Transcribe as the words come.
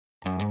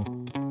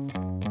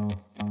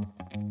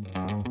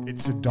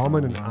It's a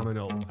dominant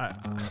animal.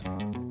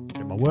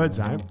 Get my words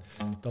out.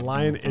 The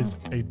lion is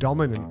a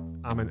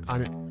dominant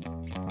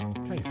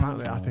okay,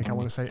 apparently I think I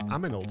want to say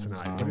aminal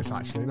tonight, but it's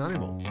actually an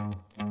animal.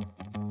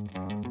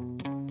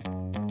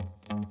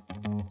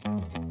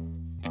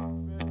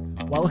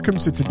 Welcome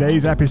to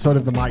today's episode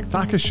of the Mike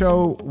Thacker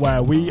Show,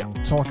 where we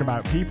talk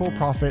about people,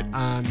 profit,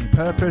 and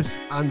purpose.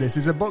 And this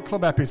is a book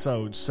club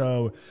episode.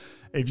 So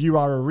if you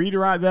are a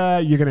reader out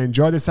there, you're going to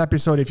enjoy this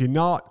episode. If you're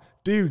not,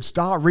 dude,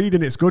 start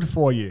reading. It's good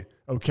for you.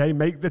 Okay,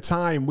 make the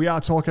time. We are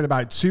talking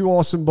about two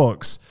awesome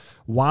books,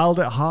 Wild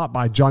at Heart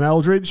by John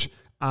Eldredge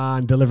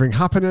and Delivering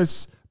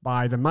Happiness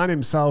by the man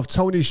himself,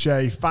 Tony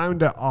Hsieh,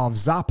 founder of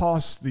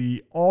Zappos,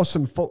 the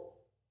awesome foot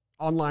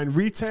online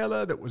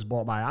retailer that was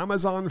bought by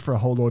Amazon for a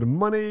whole load of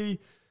money.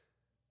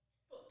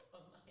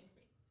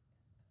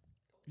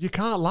 You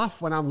can't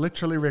laugh when I'm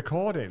literally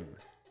recording.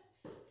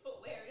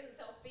 Footwear doesn't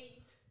sell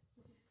feet.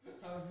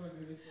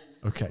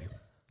 Okay.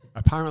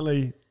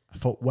 Apparently, a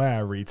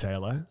footwear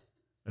retailer,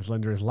 as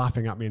Linda is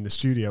laughing at me in the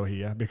studio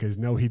here, because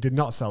no, he did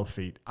not sell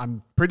feet.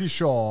 I'm pretty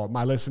sure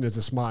my listeners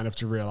are smart enough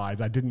to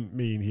realize I didn't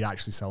mean he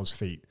actually sells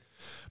feet.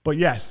 But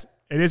yes,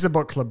 it is a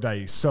book club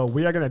day, so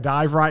we are going to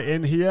dive right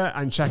in here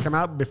and check them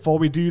out. Before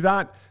we do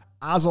that,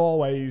 as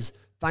always,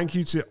 thank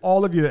you to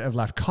all of you that have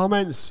left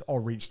comments or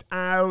reached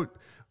out.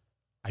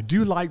 I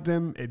do like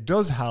them. It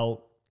does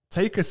help.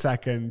 Take a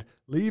second,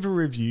 leave a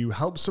review,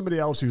 help somebody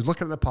else who's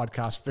looking at the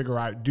podcast figure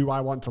out, do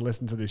I want to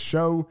listen to this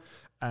show?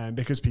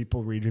 Because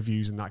people read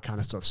reviews and that kind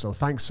of stuff. So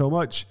thanks so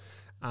much.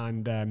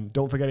 And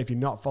don't forget, if you're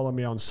not following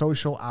me on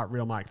social, at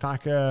Real Mike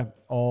Thacker,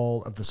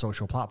 all of the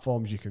social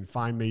platforms, you can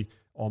find me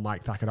on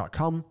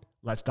MikeThacker.com.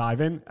 Let's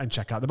dive in and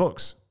check out the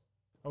books.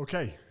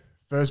 Okay,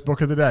 first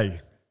book of the day,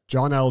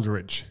 John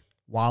Eldredge,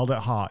 Wild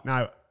at Heart.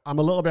 Now, I'm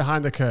a little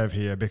behind the curve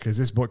here because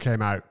this book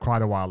came out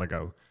quite a while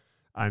ago.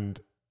 And,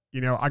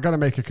 you know, I got to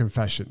make a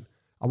confession.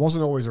 I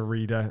wasn't always a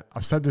reader.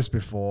 I've said this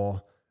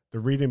before. The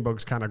reading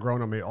bug's kind of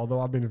grown on me, although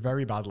I've been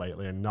very bad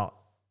lately and not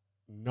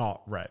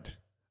read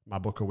my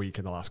book a week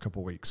in the last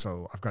couple of weeks.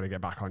 So I've got to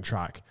get back on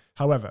track.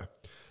 However,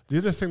 the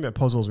other thing that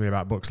puzzles me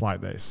about books like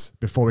this,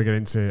 before we get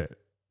into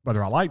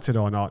whether I liked it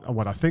or not, and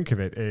what I think of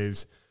it,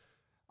 is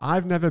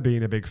I've never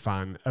been a big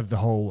fan of the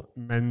whole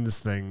men's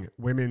thing,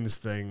 women's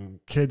thing,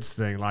 kids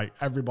thing, like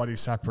everybody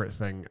separate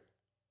thing.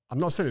 I'm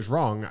not saying it's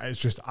wrong.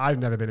 It's just I've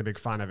never been a big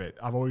fan of it.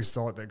 I've always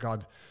thought that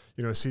God,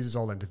 you know, sees us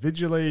all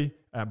individually,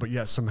 but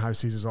yet somehow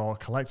sees us all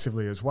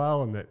collectively as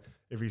well, and that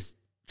if he's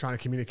trying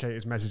to communicate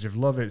his message of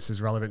love, it's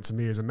as relevant to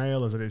me as a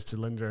male as it is to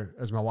Linda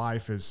as my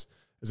wife, as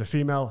a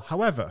female.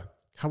 However,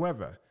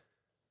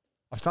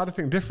 I've started to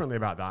think differently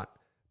about that,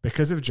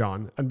 because of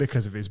John and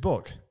because of his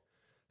book.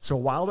 So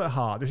Wild at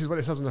Heart, this is what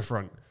it says on the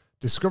front: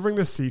 Discovering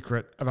the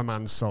Secret of a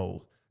Man's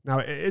Soul. Now,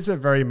 it is a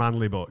very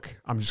manly book.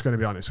 I'm just going to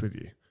be honest with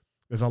you.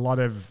 There's a lot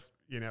of,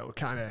 you know,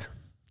 kind of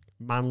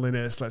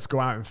manliness. Let's go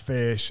out and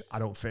fish. I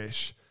don't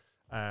fish.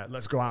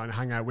 Let's go out and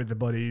hang out with the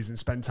buddies and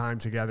spend time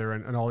together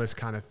and all this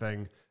kind of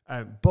thing.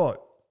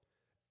 But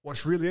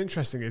what's really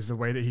interesting is the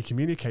way that he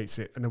communicates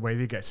it and the way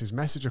that he gets his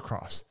message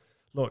across.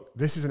 Look,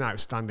 this is an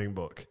outstanding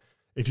book.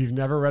 If you've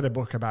never read a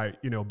book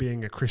about, you know,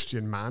 being a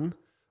Christian man,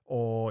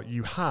 or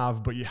you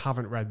have, but you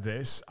haven't read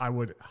this, I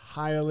would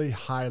highly,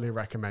 highly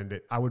recommend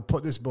it. I would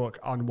put this book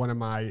on one of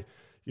my,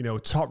 you know,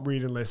 top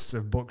reading lists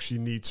of books you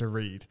need to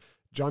read.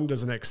 John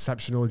does an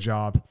exceptional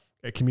job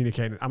at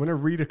communicating. I'm going to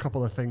read a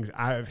couple of things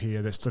out of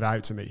here that stood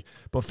out to me.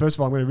 But first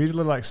of all, I'm going to read a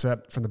little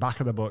excerpt from the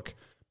back of the book,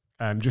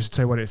 just to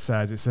tell you what it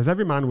says. It says,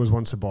 every man was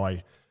once a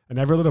boy, and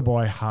every little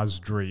boy has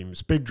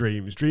dreams, big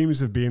dreams,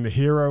 dreams of being the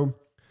hero,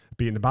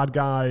 beating the bad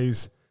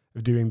guys,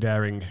 of doing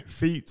daring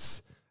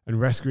feats and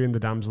rescuing the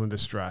damsel in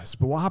distress.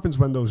 But what happens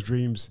when those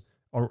dreams,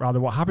 or rather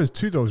what happens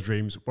to those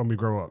dreams when we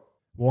grow up?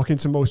 Walk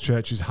into most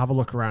churches, have a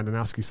look around and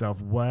ask yourself,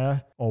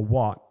 where or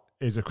what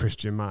is a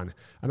Christian man?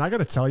 And I got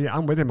to tell you,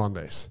 I'm with him on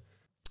this.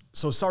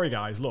 So sorry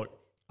guys, look,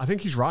 I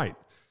think he's right.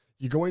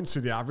 You go into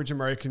the average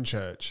American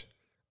church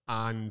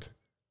and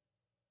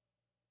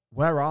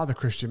where are the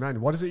Christian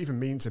men? What does it even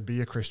mean to be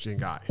a Christian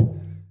guy?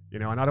 You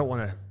know, and I don't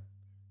want to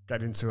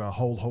get into a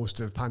whole host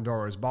of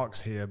Pandora's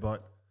box here,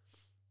 but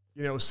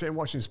you know, sitting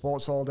watching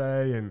sports all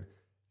day and,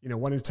 you know,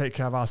 wanting to take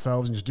care of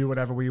ourselves and just do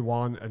whatever we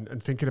want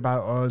and thinking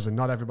about us and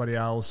not everybody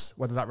else,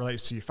 whether that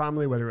relates to your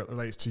family, whether it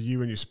relates to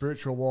you and your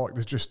spiritual walk.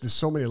 There's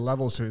so many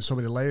levels to it, so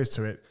many layers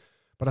to it.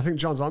 But I think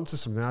John's onto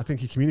something. I think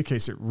he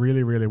communicates it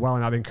really, really well.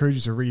 And I'd encourage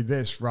you to read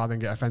this rather than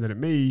get offended at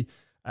me,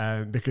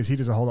 because he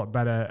does a whole lot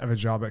better of a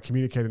job at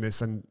communicating this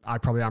than I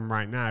probably am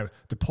right now.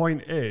 The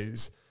point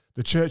is,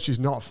 the church is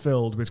not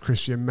filled with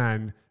Christian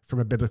men from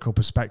a biblical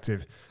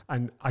perspective.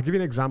 And I'll give you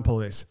an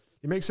example of this.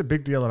 He makes a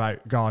big deal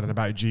about God and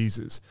about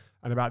Jesus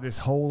and about this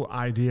whole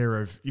idea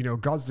of, you know,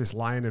 God's this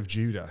Lion of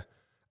Judah.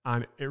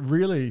 And it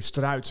really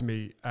stood out to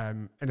me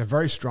in a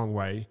very strong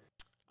way.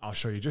 I'll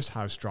show you just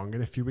how strong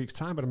in a few weeks'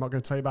 time, but I'm not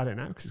going to tell you about it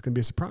now because it's going to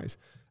be a surprise.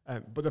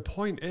 But the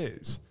point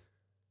is,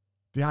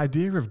 the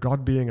idea of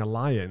God being a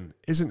lion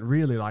isn't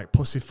really like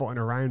pussyfooting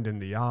around in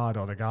the yard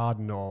or the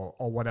garden or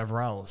whatever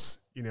else.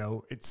 You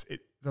know,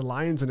 the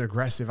lion's an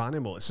aggressive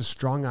animal. It's a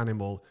strong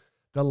animal.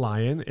 The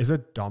lion is a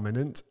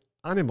dominant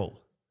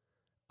animal.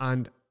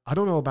 And I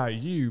don't know about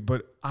you,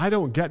 but I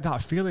don't get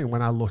that feeling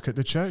when I look at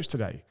the church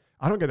today.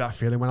 I don't get that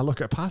feeling when I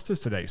look at pastors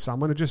today. So I'm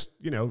going to just,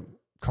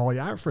 call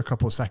you out for a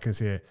couple of seconds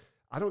here.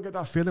 I don't get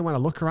that feeling when I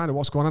look around at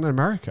what's going on in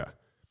America.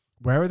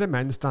 Where are the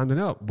men standing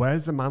up?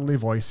 Where's the manly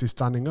voices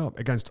standing up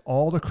against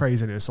all the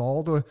craziness,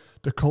 all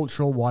the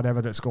cultural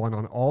whatever that's going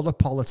on, all the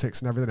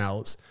politics and everything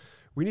else?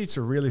 We need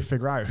to really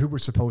figure out who we're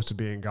supposed to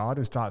be in God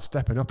and start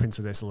stepping up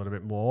into this a little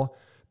bit more,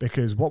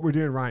 because what we're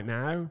doing right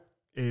now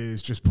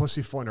is just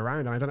pussyfooting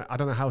around. I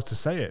don't know how else to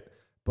say it,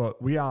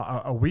 but we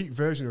are a weak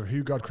version of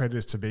who God created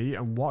us to be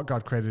and what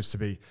God created us to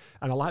be.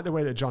 And I like the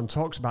way that John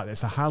talks about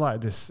this. I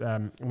highlighted this.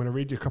 I'm going to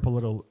read you a couple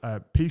little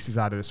pieces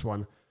out of this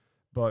one,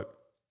 but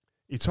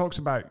he talks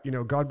about,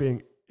 God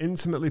being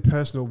intimately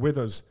personal with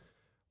us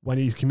when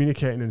he's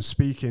communicating and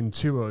speaking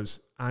to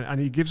us. And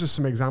he gives us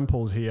some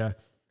examples here.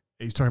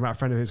 He's talking about a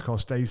friend of his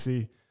called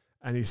Stacy.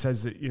 And he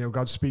says that,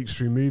 God speaks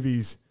through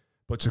movies,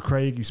 but to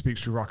Craig, he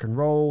speaks through rock and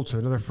roll. To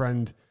another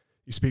friend,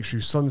 he speaks through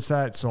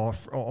sunsets or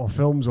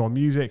films or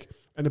music.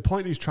 And the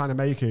point he's trying to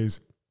make is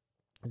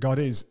God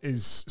is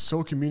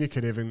so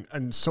communicative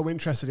and so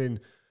interested in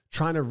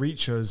trying to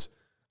reach us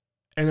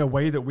in a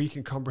way that we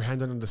can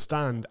comprehend and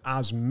understand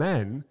as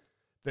men,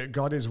 that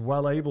God is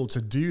well able to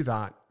do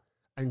that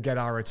and get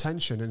our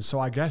attention. And so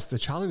I guess the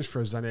challenge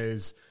for us then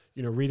is,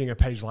 reading a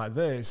page like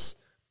this,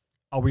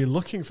 are we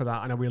looking for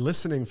that and are we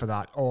listening for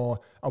that? Or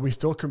are we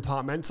still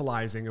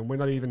compartmentalizing and we're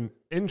not even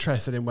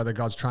interested in whether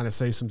God's trying to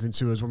say something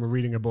to us when we're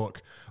reading a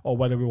book, or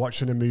whether we're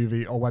watching a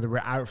movie, or whether we're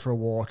out for a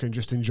walk and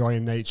just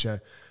enjoying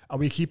nature? Are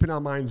we keeping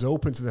our minds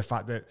open to the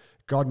fact that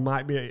God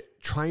might be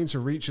trying to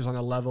reach us on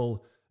a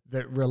level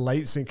that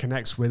relates and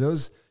connects with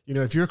us?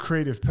 If you're a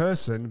creative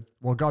person,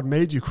 well, God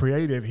made you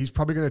creative. He's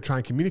probably going to try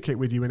and communicate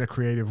with you in a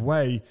creative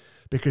way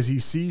because he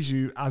sees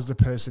you as the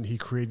person he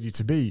created you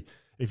to be.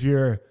 If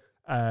you're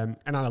an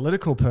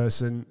analytical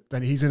person,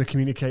 then he's going to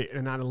communicate in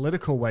an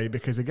analytical way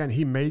because, again,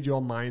 he made your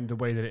mind the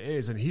way that it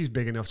is, and he's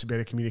big enough to be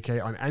able to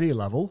communicate on any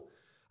level.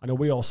 I know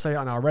we all say it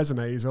on our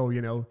resumes,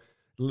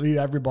 lead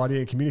everybody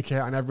and communicate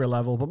on every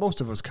level, but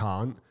most of us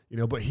can't,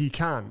 but he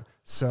can.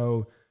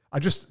 So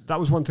that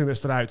was one thing that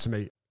stood out to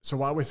me. So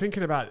while we're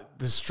thinking about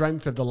the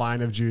strength of the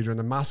Lion of Judah and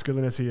the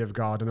masculinity of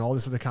God and all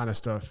this other kind of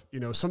stuff,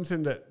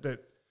 something that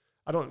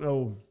I don't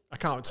know, I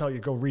can't tell you,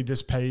 go read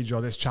this page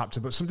or this chapter,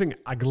 but something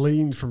I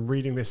gleaned from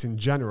reading this in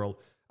general,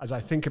 as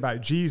I think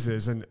about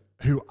Jesus and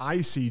who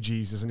I see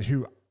Jesus and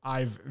who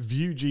I've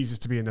viewed Jesus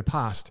to be in the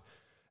past.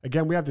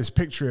 Again, we have this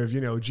picture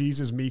of,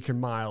 Jesus meek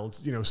and mild,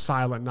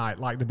 silent night,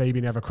 like the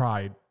baby never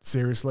cried.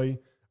 Seriously?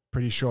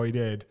 Pretty sure he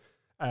did.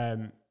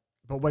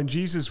 But when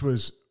Jesus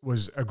was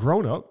a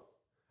grown-up,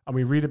 and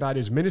we read about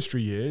his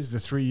ministry years, the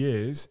 3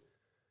 years,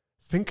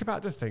 think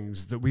about the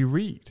things that we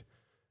read.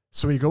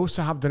 So he goes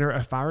to have dinner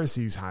at a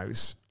Pharisee's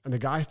house, and the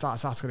guy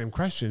starts asking him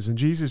questions, and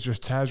Jesus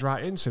just tears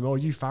right into him. Oh,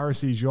 you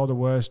Pharisees, you're the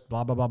worst,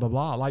 blah, blah, blah, blah,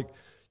 blah. Like,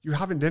 you're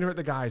having dinner at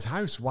the guy's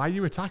house. Why are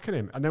you attacking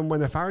him? And then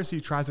when the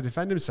Pharisee tries to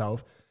defend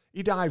himself,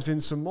 he dives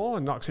in some more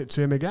and knocks it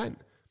to him again.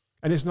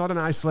 And it's not an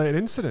isolated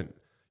incident.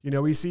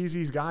 He sees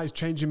these guys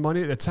changing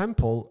money at the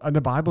temple, and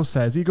the Bible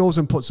says he goes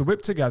and puts a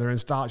whip together and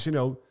starts,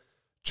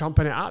 chomping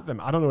it at them.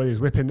 I don't know whether he's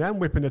whipping them,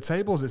 whipping the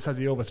tables. It says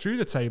he overthrew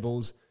the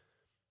tables.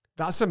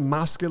 That's a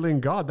masculine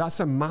God.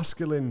 That's a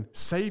masculine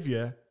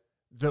savior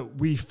that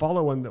we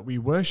follow and that we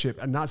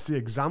worship. And that's the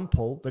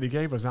example that he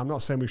gave us. Now, I'm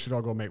not saying we should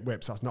all go make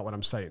whips. That's not what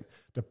I'm saying.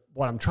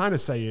 What I'm trying to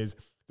say is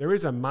there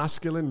is a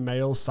masculine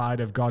male side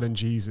of God and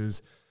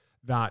Jesus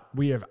that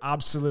we have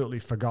absolutely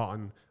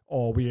forgotten,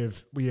 or we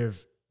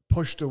have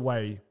pushed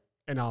away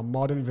in our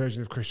modern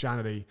version of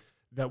Christianity,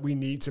 that we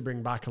need to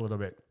bring back a little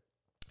bit.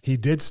 He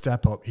did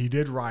step up. He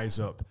did rise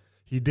up.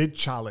 He did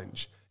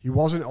challenge. He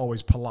wasn't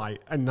always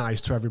polite and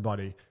nice to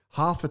everybody.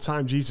 Half the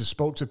time Jesus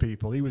spoke to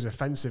people, he was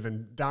offensive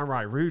and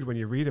downright rude when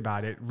you read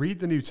about it. Read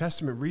the New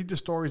Testament. Read the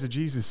stories of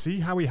Jesus.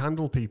 See how he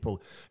handled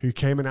people who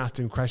came and asked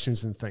him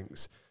questions and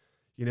things.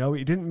 He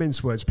didn't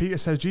mince words. Peter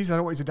says, Jesus, I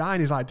don't want you to die.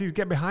 And he's like, dude,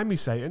 get behind me,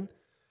 Satan.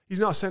 He's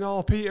not saying,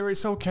 oh, Peter,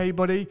 it's okay,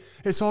 buddy.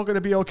 It's all going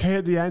to be okay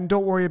at the end.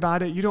 Don't worry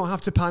about it. You don't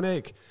have to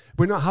panic.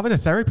 We're not having a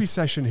therapy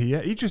session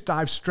here. He just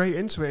dives straight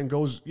into it and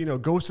goes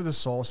to the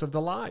source of the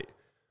lie.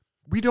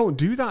 We don't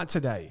do that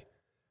today.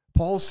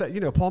 Paul said,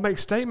 Paul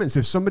makes statements.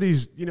 If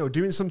somebody's,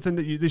 doing something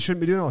that they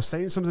shouldn't be doing or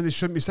saying something they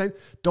shouldn't be saying,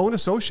 don't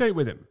associate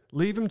with him.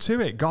 Leave him to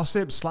it.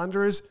 Gossip,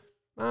 slanderers,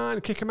 man,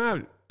 kick him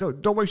out.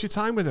 Don't waste your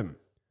time with him.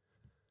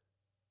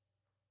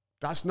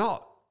 That's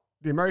not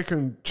the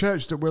American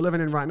church that we're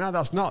living in right now.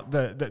 That's not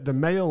the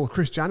male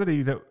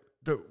Christianity that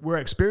we're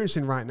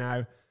experiencing right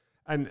now.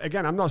 And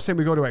again, I'm not saying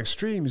we go to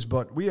extremes,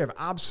 but we have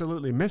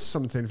absolutely missed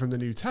something from the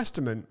New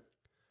Testament.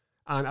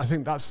 And I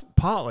think that's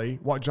partly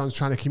what John's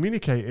trying to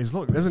communicate is,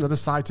 look, there's another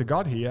side to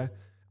God here,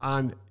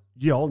 and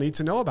you all need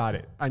to know about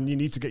it. And you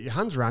need to get your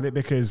hands around it,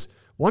 because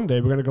one day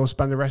we're going to go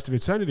spend the rest of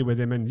eternity with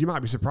him, and you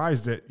might be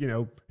surprised at,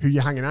 who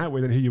you're hanging out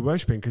with and who you're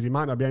worshiping, because he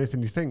might not be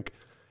anything you think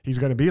he's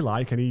going to be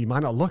like, and he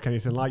might not look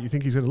anything like you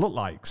think he's going to look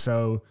like.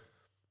 So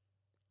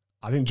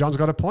I think John's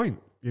got a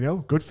point.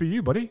 Good for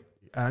you, buddy.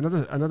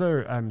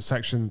 Another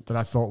section that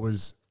I thought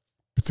was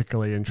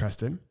particularly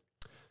interesting.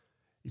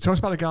 He talks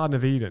about the Garden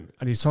of Eden,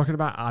 and he's talking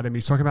about Adam.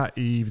 He's talking about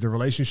Eve, the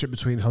relationship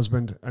between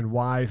husband and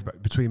wife,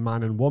 between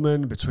man and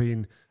woman,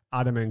 between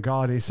Adam and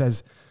God. And he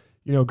says,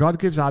 God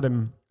gives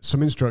Adam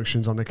some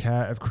instructions on the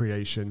care of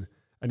creation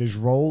and his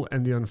role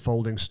in the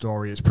unfolding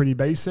story. It's pretty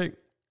basic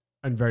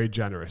and very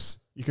generous.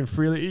 You can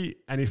freely eat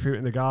any fruit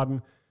in the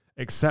garden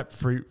except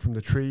fruit from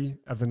the tree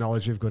of the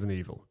knowledge of good and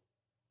evil.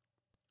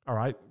 All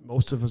right,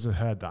 most of us have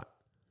heard that.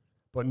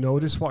 But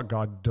notice what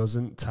God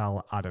doesn't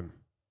tell Adam.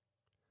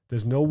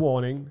 There's no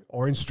warning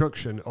or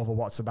instruction over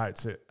what's about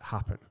to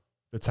happen,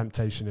 the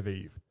temptation of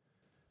Eve.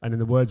 And in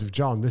the words of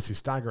John, this is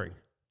staggering.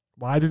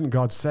 Why didn't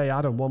God say,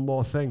 Adam, one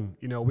more thing?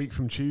 A week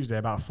from Tuesday,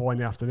 about 4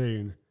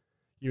 PM,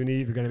 you and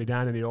Eve are going to be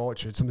down in the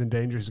orchard. Something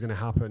dangerous is going to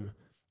happen.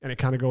 And it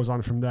kind of goes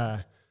on from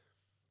there.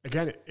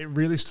 Again, it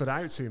really stood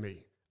out to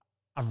me.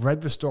 I've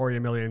read the story a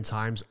million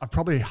times. I've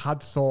probably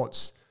had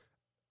thoughts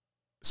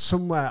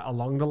somewhere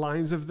along the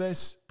lines of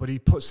this, but he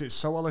puts it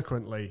so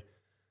eloquently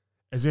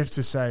as if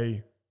to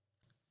say,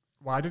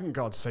 why didn't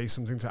God say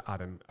something to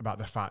Adam about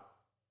the fact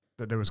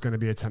that there was going to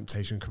be a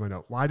temptation coming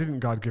up? Why didn't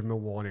God give him a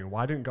warning?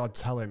 Why didn't God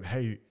tell him,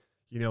 hey,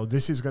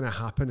 this is going to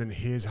happen and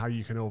here's how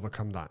you can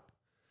overcome that?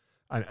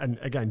 And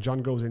again,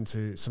 John goes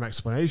into some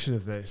explanation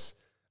of this.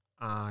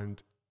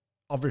 And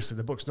obviously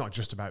the book's not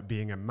just about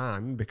being a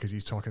man, because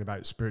he's talking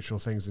about spiritual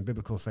things and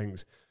biblical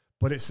things,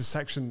 but it's a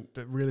section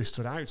that really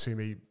stood out to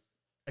me,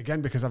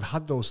 again, because I've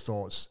had those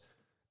thoughts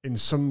in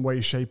some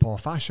way, shape or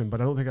fashion,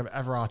 but I don't think I've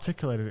ever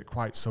articulated it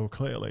quite so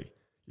clearly.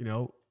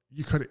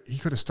 He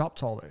could have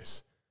stopped all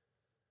this,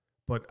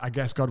 but I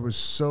guess God was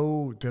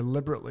so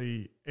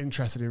deliberately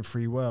interested in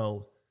free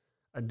will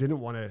and didn't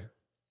want to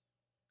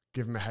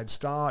give him a head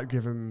start,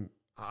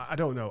 I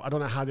don't know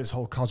how this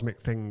whole cosmic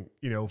thing,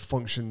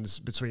 functions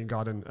between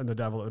God and the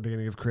devil at the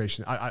beginning of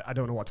creation. I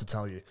don't know what to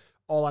tell you.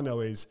 All I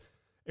know is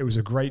it was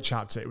a great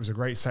chapter. It was a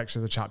great section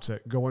of the chapter.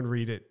 Go and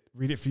read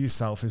it for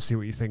yourself and see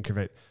what you think of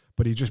it.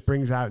 But he just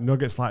brings out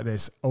nuggets like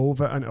this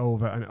over and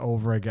over and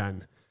over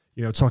again.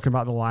 Talking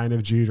about the Lion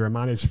of Judah. A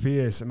man is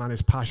fierce, a man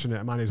is passionate,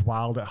 a man is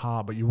wild at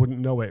heart, but you wouldn't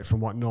know it from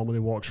what normally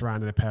walks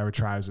around in a pair of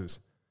trousers.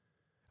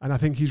 And I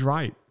think he's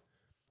right.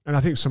 And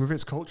I think some of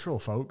it's cultural,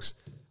 folks.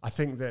 I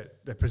think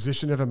that the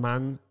position of a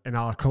man in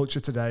our culture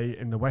today,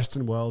 in the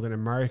Western world, in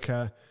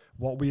America,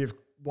 what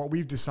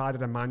we've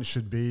decided a man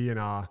should be in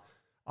our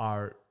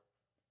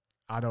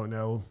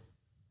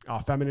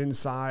feminine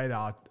side,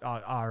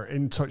 our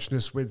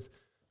in-touchness with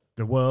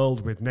the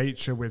world, with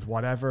nature, with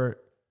whatever,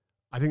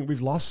 I think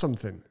we've lost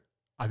something.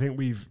 I think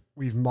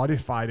we've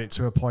modified it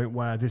to a point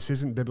where this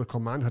isn't biblical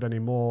manhood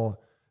anymore.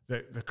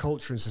 That the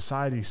culture and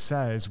society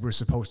says we're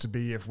supposed to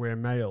be if we're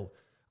male.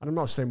 And I'm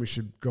not saying we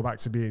should go back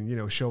to being,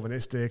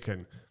 chauvinistic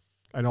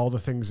and all the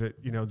things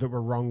that, that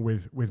were wrong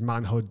with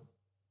manhood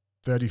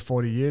 30,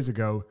 40 years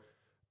ago.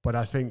 But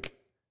I think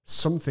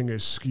something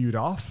is skewed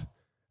off.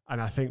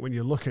 And I think when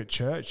you look at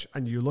church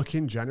and you look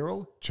in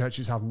general,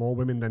 churches have more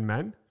women than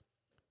men.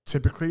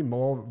 Typically,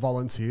 more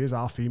volunteers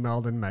are female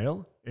than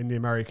male in the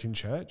American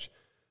church.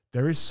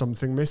 There is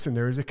something missing.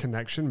 There is a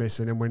connection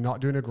missing, and we're not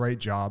doing a great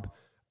job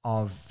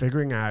of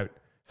figuring out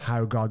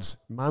how God's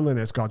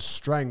manliness, God's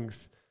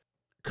strength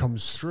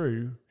comes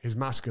through his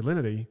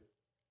masculinity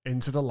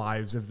into the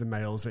lives of the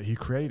males that he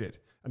created.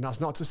 And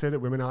that's not to say that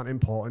women aren't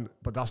important,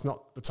 but that's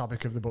not the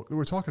topic of the book that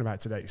we're talking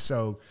about today.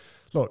 So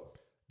look,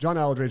 John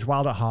Eldredge,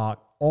 Wild at Heart,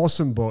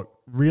 awesome book.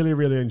 Really,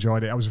 really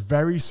enjoyed it. I was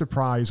very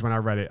surprised when I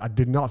read it. I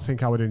did not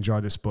think I would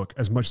enjoy this book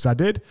as much as I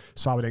did.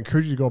 So I would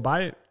encourage you to go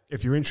buy it.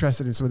 If you're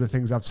interested in some of the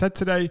things I've said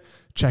today,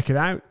 check it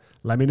out.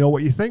 Let me know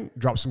what you think.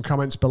 Drop some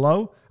comments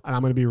below. And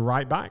I'm going to be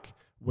right back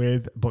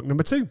with book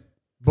number 2.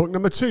 Book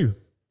number 2,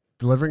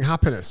 Delivering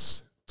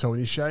Happiness.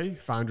 Tony Hsieh,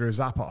 founder of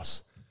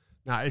Zappos.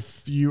 Now,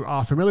 if you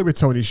are familiar with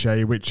Tony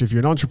Hsieh, which if you're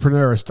an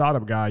entrepreneur or a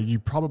startup guy, you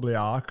probably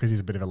are because he's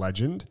a bit of a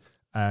legend.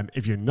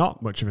 If you're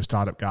not much of a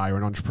startup guy or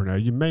an entrepreneur,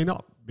 you may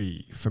not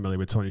be familiar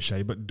with Tony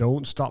Hsieh, but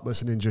don't stop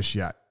listening just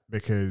yet,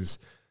 because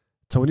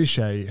Tony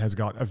Hsieh has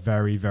got a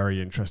very,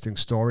 very interesting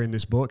story, and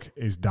this book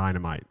is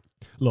dynamite.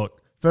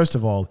 Look, first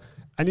of all,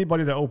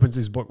 anybody that opens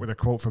this book with a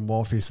quote from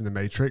Morpheus in the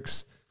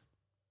Matrix,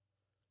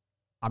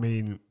 I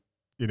mean,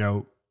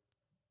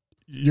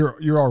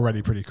 you're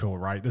already pretty cool,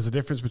 right? There's a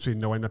difference between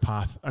knowing the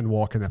path and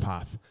walking the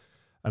path.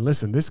 And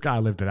listen, this guy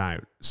lived it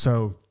out.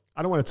 So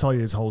I don't want to tell you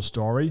his whole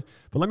story,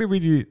 but let me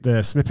read you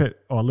the snippet,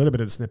 or a little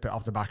bit of the snippet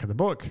off the back of the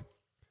book.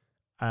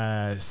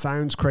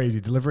 Sounds crazy.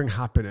 Delivering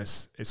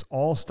happiness. It's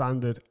all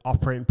standard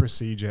operating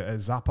procedure at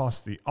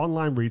Zappos, the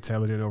online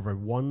retailer doing over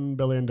 $1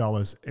 billion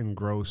in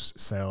gross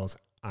sales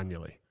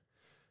annually.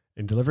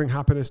 In Delivering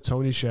Happiness,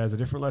 Tony shares the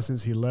different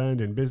lessons he learned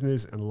in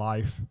business and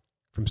life,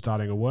 from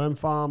starting a worm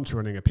farm to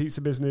running a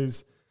pizza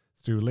business,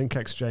 through Link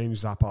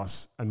Exchange,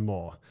 Zappos, and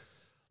more.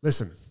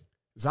 Listen,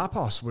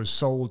 Zappos was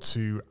sold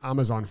to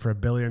Amazon for $1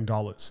 billion.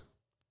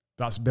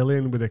 That's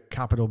billion with a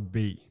capital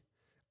B.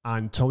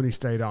 And Tony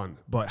stayed on.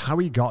 But how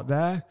he got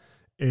there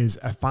is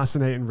a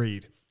fascinating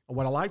read. And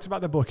what I liked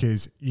about the book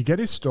is you get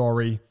his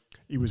story,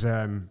 He was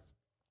an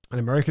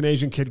American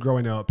Asian kid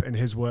growing up. In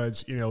his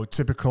words,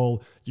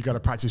 typical, you got to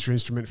practice your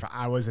instrument for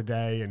hours a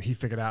day. And he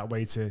figured out a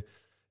way to,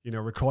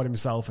 record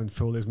himself and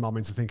fool his mom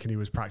into thinking he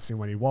was practicing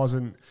when he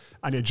wasn't.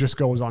 And it just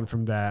goes on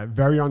from there.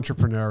 Very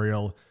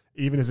entrepreneurial.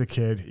 Even as a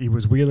kid, he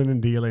was wheeling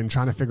and dealing,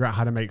 trying to figure out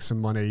how to make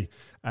some money.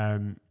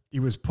 He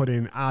was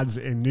putting ads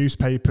in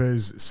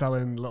newspapers,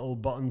 selling little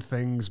button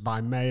things by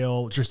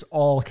mail, just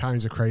all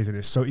kinds of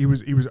craziness. So he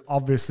was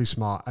obviously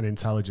smart and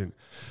intelligent.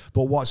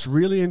 But what's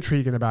really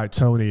intriguing about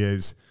Tony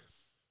is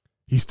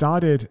he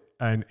started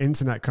an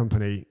internet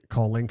company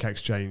called Link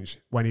Exchange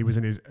when he was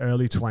in his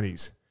early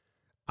 20s,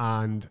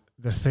 and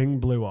the thing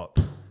blew up.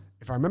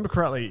 If I remember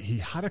correctly, he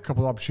had a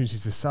couple of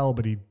opportunities to sell,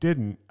 but he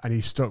didn't, and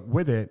he stuck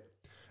with it.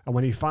 And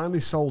when he finally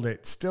sold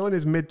it, still in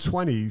his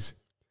mid-20s,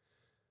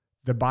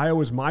 the buyer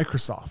was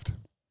Microsoft,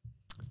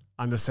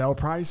 and the sale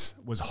price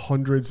was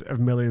hundreds of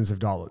millions of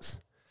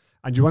dollars.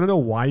 And you want to know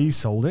why he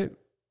sold it?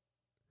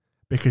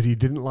 Because he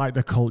didn't like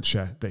the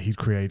culture that he'd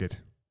created.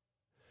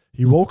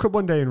 He woke up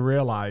one day and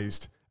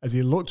realized, as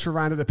he looked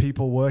around at the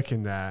people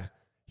working there,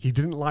 he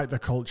didn't like the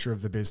culture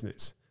of the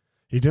business.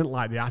 He didn't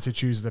like the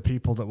attitudes of the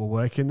people that were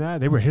working there.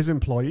 They were his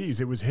employees.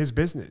 It was his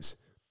business.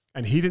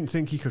 And he didn't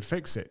think he could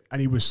fix it.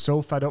 And he was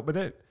so fed up with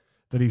it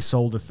that he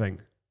sold the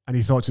thing. And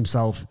he thought to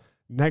himself,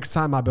 next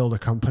time I build a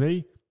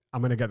company,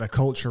 I'm going to get the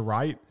culture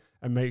right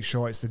and make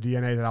sure it's the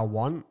DNA that I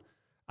want.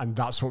 And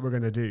that's what we're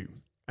going to do.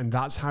 And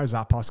that's how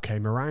Zappos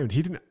came around.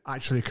 He didn't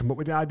actually come up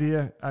with the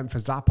idea for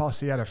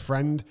Zappos. He had a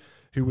friend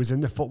who was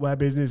in the footwear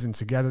business, and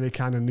together they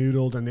kind of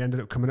noodled, and they ended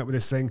up coming up with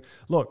this thing.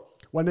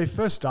 Look, when they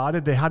first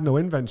started, they had no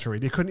inventory.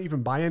 They couldn't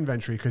even buy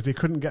inventory because they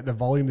couldn't get the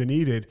volume they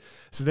needed.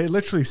 So they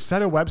literally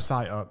set a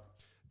website up.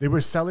 They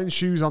were selling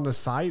shoes on the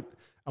site.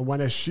 And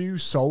when a shoe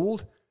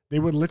sold, they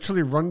would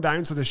literally run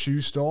down to the shoe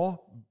store,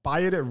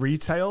 buy it at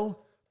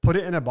retail, put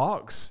it in a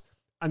box,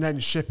 and then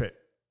ship it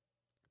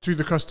to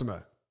the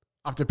customer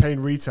after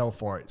paying retail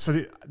for it.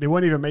 So they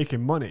weren't even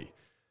making money.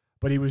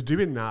 But he was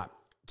doing that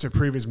to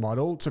prove his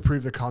model, to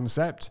prove the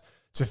concept,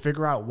 to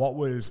figure out what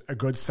was a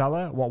good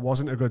seller, what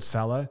wasn't a good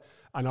seller.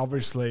 And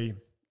obviously,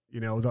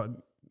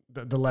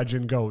 the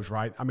legend goes,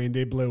 right? I mean,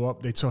 they blew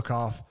up, they took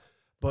off.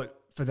 But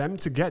for them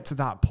to get to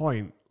that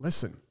point,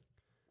 listen,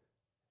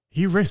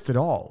 he risked it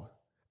all.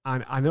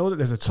 And I know that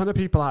there's a ton of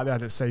people out there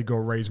that say, go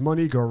raise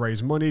money,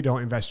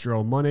 don't invest your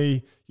own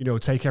money,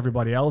 take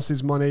everybody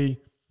else's money.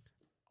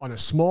 On a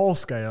small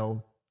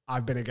scale,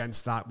 I've been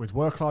against that with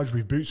Worklodge.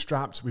 We've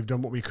bootstrapped, we've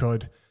done what we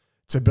could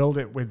to build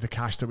it with the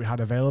cash that we had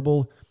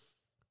available.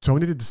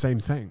 Tony did the same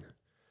thing.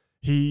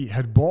 He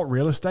had bought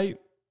real estate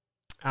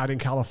out in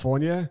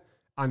California,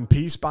 and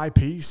piece by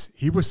piece,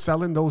 he was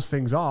selling those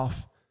things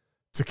off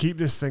to keep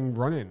this thing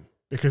running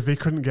because they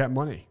couldn't get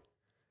money.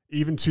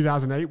 Even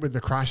 2008 with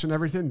the crash and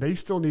everything, they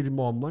still needed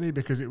more money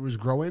because it was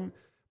growing,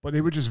 but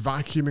they were just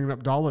vacuuming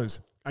up dollars.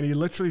 And he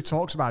literally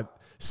talks about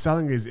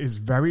selling his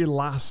very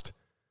last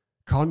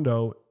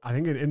condo, I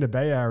think in the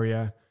Bay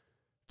Area,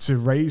 to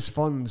raise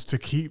funds to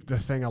keep the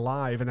thing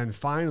alive. And then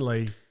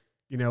finally,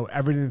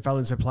 everything fell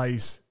into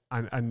place,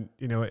 and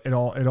it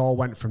all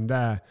went from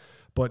there.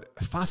 But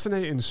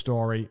fascinating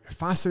story,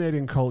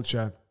 fascinating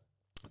culture.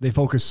 They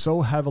focus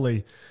so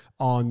heavily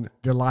on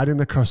delighting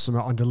the customer,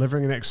 on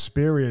delivering an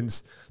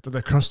experience that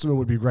the customer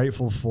would be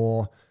grateful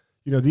for.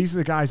 These are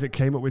the guys that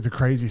came up with the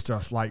crazy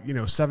stuff, like,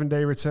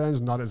 7-day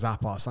returns, not at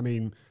Zappos. I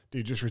mean,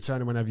 dude, just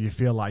return it whenever you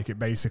feel like it.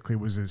 Basically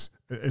was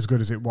as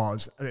good as it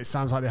was. It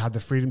sounds like they had the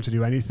freedom to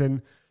do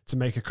anything to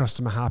make a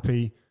customer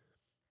happy.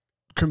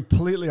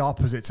 Completely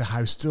opposite to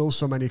how still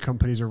so many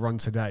companies are run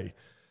today.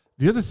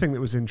 The other thing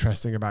that was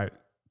interesting about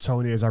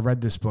Tony, as I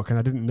read this book, and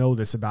I didn't know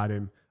this about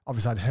him,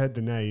 obviously I'd heard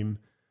the name,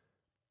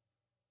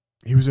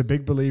 he was a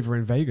big believer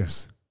in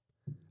Vegas,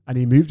 and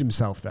he moved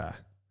himself there.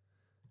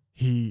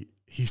 He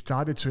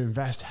started to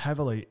invest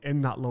heavily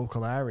in that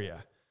local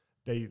area.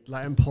 They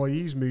let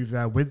employees move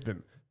there with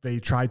them. They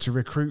tried to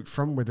recruit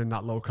from within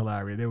that local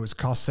area. There was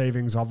cost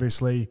savings,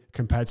 obviously,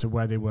 compared to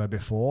where they were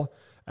before.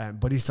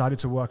 But he started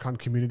to work on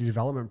community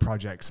development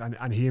projects,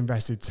 and he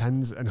invested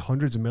tens and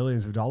hundreds of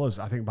millions of dollars,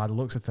 I think by the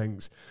looks of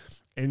things,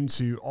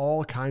 into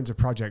all kinds of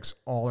projects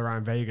all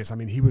around Vegas. I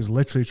mean, he was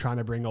literally trying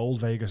to bring old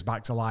Vegas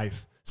back to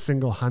life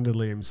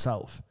single-handedly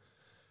himself.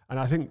 And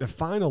I think the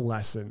final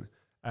lesson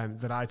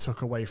that I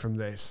took away from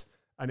this,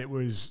 and it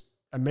was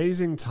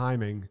amazing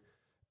timing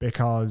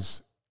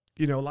because,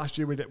 last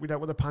year we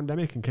dealt with a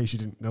pandemic, in case you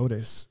didn't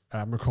notice.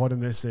 I'm recording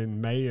this in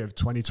May of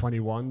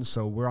 2021,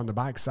 so we're on the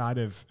backside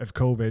of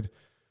COVID.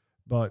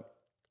 But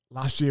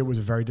last year was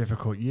a very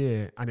difficult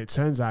year, and it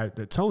turns out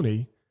that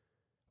Tony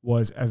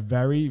was a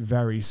very,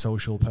 very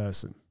social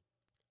person.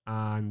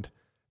 And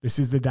this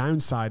is the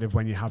downside of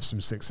when you have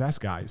some success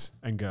guys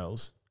and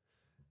girls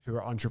who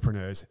are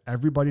entrepreneurs.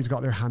 Everybody's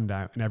got their hand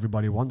out and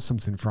everybody wants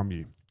something from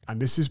you. And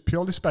this is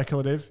purely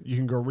speculative. You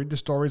can go read the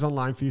stories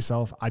online for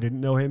yourself. I didn't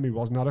know him. He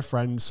was not a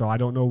friend, so I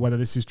don't know whether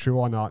this is true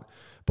or not.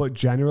 But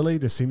generally,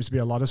 there seems to be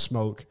a lot of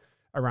smoke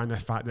around the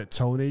fact that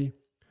Tony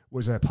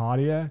was a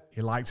partier.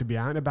 He liked to be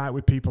out and about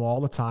with people all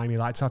the time. He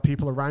liked to have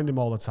people around him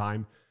all the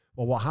time.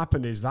 Well, what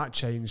happened is that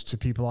changed to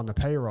people on the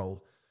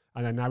payroll.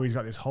 And then now he's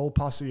got this whole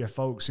posse of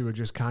folks who are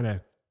just kind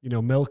of,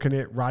 milking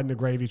it, riding the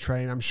gravy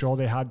train. I'm sure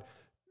they had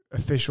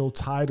official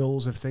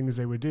titles of things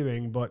they were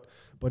doing, but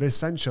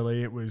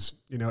essentially it was,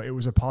 it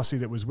was a posse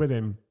that was with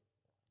him,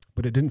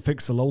 but it didn't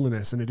fix the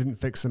loneliness and it didn't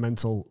fix the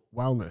mental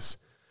wellness.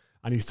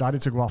 And he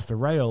started to go off the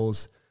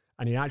rails,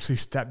 and he actually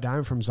stepped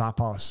down from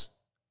Zappos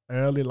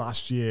early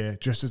last year,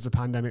 just as the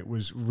pandemic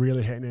was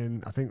really hitting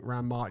in, I think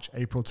around March,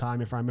 April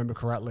time, if I remember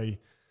correctly.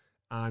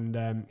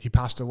 And he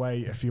passed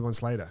away a few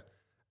months later.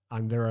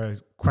 And there are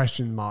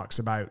question marks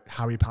about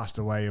how he passed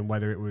away and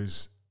whether it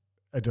was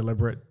a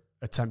deliberate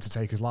attempt to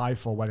take his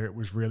life or whether it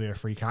was really a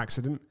freak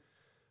accident.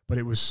 But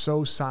it was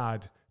so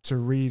sad to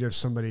read of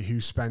somebody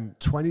who spent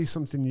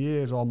 20-something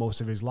years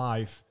almost of his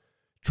life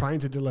trying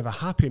to deliver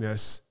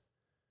happiness,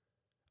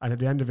 and at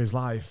the end of his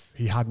life,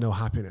 he had no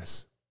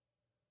happiness.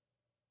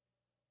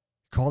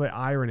 Call it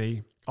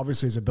irony.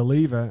 Obviously, as a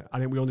believer, I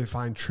think we only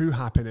find true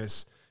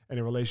happiness in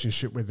a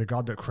relationship with the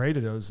God that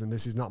created us. And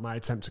this is not my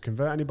attempt to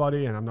convert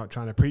anybody, and I'm not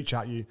trying to preach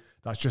at you.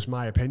 That's just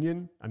my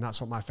opinion, and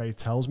that's what my faith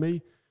tells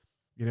me.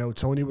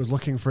 Tony was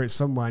looking for it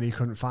somewhere and he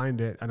couldn't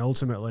find it. And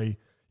ultimately,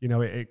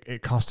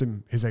 it cost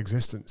him his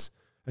existence.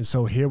 And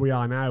so here we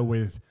are now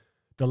with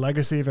the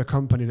legacy of a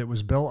company that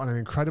was built on an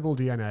incredible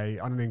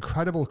DNA, on an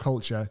incredible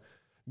culture.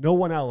 No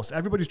one else,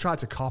 everybody's tried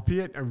to copy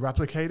it and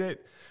replicate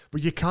it,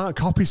 but you can't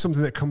copy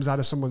something that comes out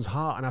of someone's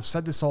heart. And I've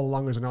said this all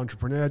along as an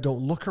entrepreneur, don't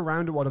look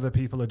around at what other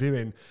people are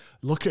doing.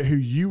 Look at who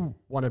you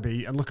want to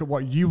be and look at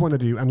what you want to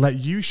do and let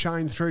you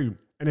shine through.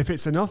 And if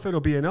it's enough,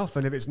 it'll be enough.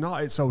 And if it's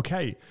not, it's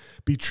okay.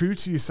 Be true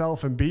to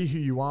yourself and be who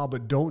you are,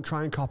 but don't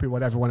try and copy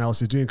what everyone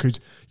else is doing, because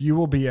you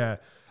will be a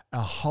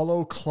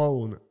hollow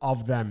clone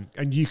of them.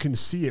 And you can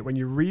see it when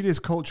you read his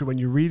culture, when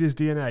you read his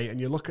DNA, and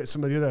you look at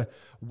some of the other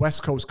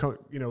West Coast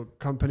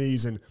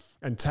companies and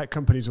tech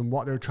companies and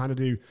what they're trying to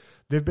do.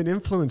 They've been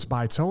influenced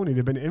by Tony.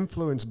 They've been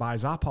influenced by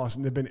Zappos,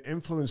 and they've been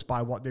influenced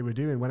by what they were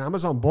doing. When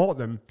Amazon bought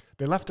them,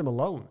 they left them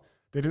alone.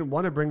 They didn't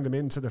want to bring them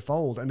into the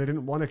fold, and they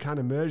didn't want to kind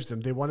of merge them.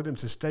 They wanted them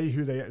to stay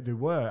who they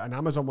were, and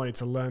Amazon wanted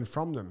to learn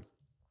from them.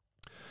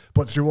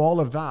 But through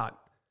all of that,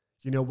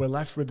 we're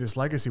left with this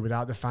legacy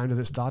without the founder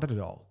that started it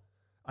all.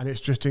 And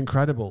it's just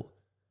incredible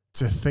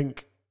to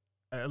think,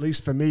 at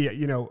least for me,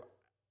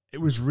 it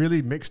was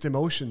really mixed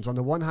emotions. On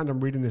the one hand, I'm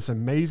reading this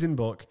amazing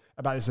book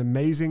about this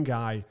amazing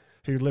guy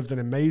who lived an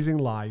amazing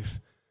life,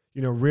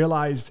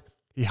 realized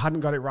he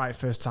hadn't got it right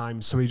first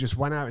time, so he just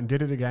went out and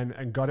did it again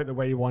and got it the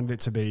way he wanted it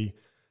to be.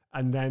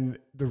 And then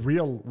the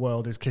real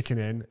world is kicking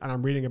in, and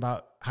I'm reading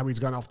about how he's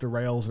gone off the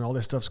rails and all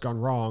this stuff's gone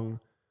wrong.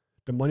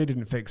 The money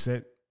didn't fix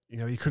it.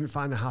 He couldn't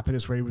find the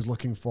happiness where he was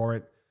looking for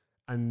it.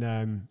 And,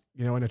 and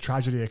a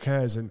tragedy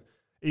occurs. And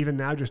even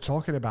now, just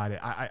talking about it,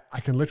 I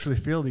can literally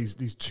feel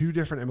these two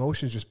different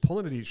emotions just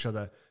pulling at each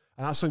other.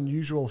 And that's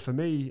unusual for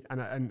me.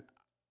 And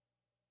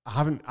I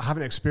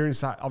haven't experienced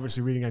that,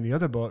 obviously, reading any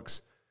other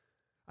books.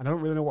 And I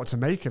don't really know what to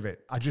make of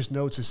it. I just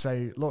know to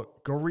say,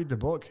 look, go read the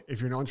book if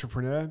you're an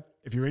entrepreneur,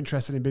 if you're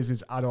interested in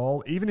business at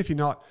all, even if you're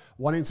not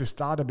wanting to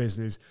start a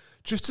business,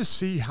 just to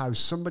see how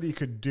somebody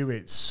could do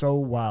it so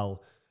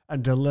well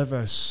and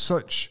deliver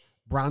such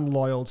brand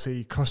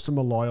loyalty,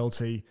 customer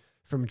loyalty,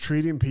 from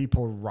treating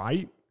people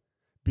right,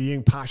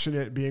 being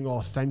passionate, being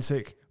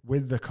authentic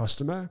with the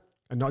customer,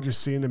 and not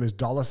just seeing them as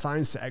dollar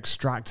signs to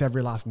extract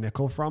every last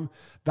nickel from.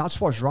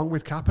 That's what's wrong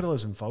with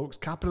capitalism, folks.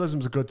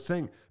 Capitalism's a good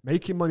thing.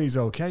 Making money is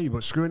okay,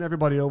 but screwing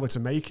everybody over to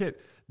make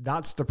it,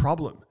 that's the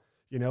problem.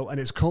 And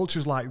it's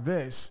cultures like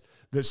this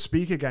that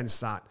speak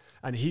against that.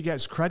 And he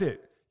gets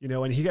credit,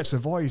 and he gets a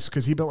voice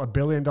because he built $1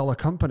 billion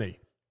company.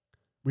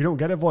 We don't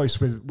get a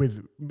voice with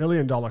 $1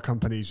 million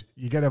companies.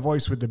 You get a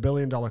voice with the $1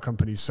 billion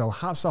companies. So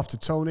hats off to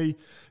Tony.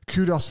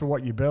 Kudos for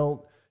what you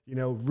built.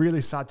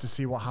 Really sad to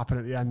see what happened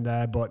at the end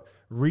there, but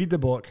read the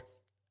book.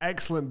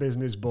 Excellent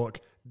business book.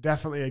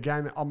 Definitely,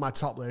 again, on my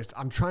top list.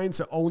 I'm trying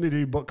to only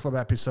do book club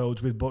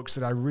episodes with books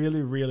that I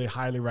really, really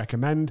highly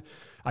recommend.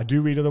 I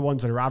do read other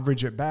ones that are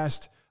average at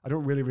best. I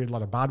don't really read a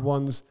lot of bad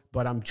ones,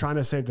 but I'm trying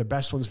to save the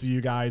best ones for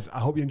you guys. I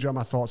hope you enjoy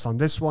my thoughts on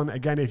this one.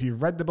 Again, if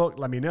you've read the book,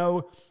 let me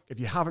know. If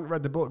you haven't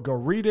read the book, go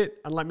read it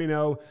and let me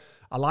know.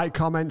 I like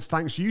comments.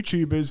 Thanks,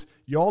 YouTubers.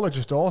 You all are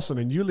just awesome,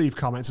 and you leave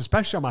comments,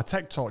 especially on my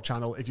Tech Talk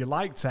channel. If you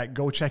like tech,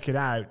 go check it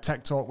out.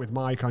 Tech Talk with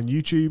Mike on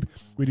YouTube.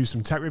 We do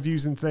some tech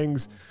reviews and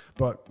things.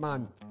 But,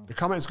 man, the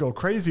comments go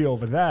crazy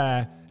over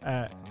there.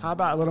 How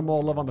about a little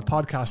more love on the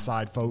podcast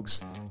side,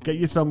 folks? Get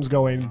your thumbs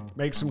going,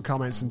 make some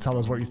comments, and tell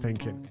us what you're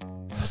thinking.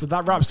 So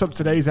that wraps up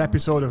today's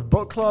episode of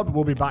Book Club.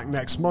 We'll be back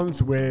next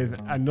month with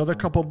another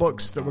couple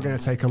books that we're going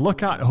to take a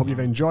look at. I hope you've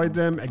enjoyed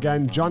them.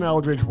 Again, John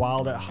Eldredge,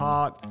 Wild at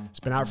Heart. It's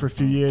been out for a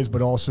few years,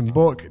 but awesome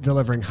book.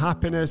 Delivering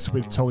Happiness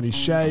with Tony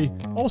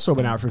Hsieh. Also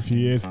been out for a few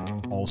years.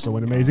 Also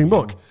an amazing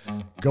book.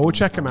 Go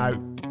check them out.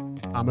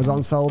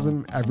 Amazon sells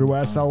them.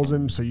 Everywhere sells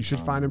them. So you should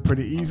find them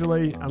pretty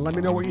easily. And let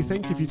me know what you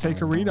think if you take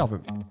a read of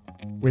them.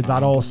 With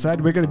that all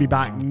said, we're going to be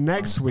back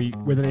next week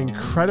with an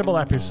incredible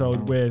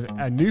episode with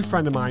a new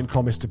friend of mine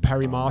called Mr.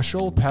 Perry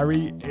Marshall.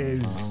 Perry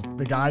is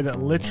the guy that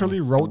literally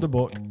wrote the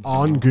book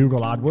on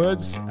Google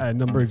AdWords a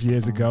number of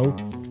years ago.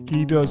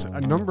 He does a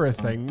number of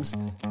things.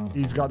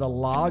 He's got the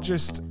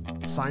largest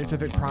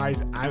scientific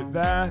prize out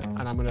there,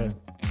 and I'm going to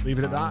leave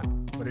it at that,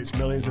 but it's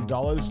millions of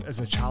dollars as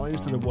a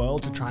challenge to the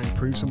world to try and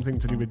prove something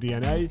to do with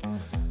DNA.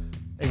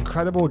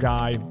 Incredible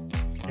guy,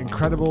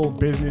 incredible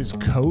business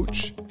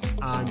coach,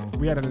 and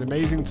we had an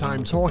amazing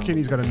time talking.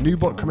 He's got a new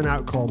book coming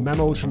out called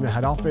Memos from the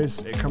Head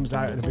Office. It comes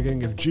out at the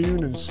beginning of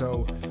June, and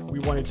so we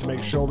wanted to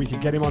make sure we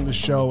could get him on the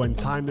show and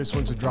time this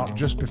one to drop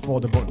just before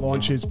the book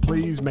launches.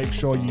 Please make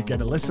sure you get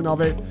a listen of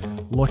it.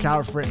 Look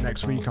out for it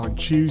next week on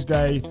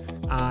Tuesday.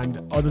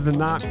 And other than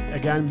that,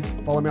 again,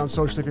 follow me on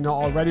social if you're not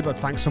already, but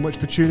thanks so much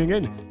for tuning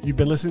in. You've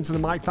been listening to the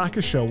Mike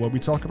Thacker Show, where we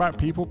talk about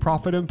people,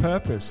 profit, and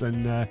purpose.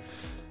 And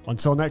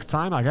until next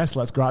time, I guess,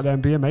 let's go out there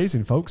and be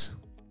amazing, folks.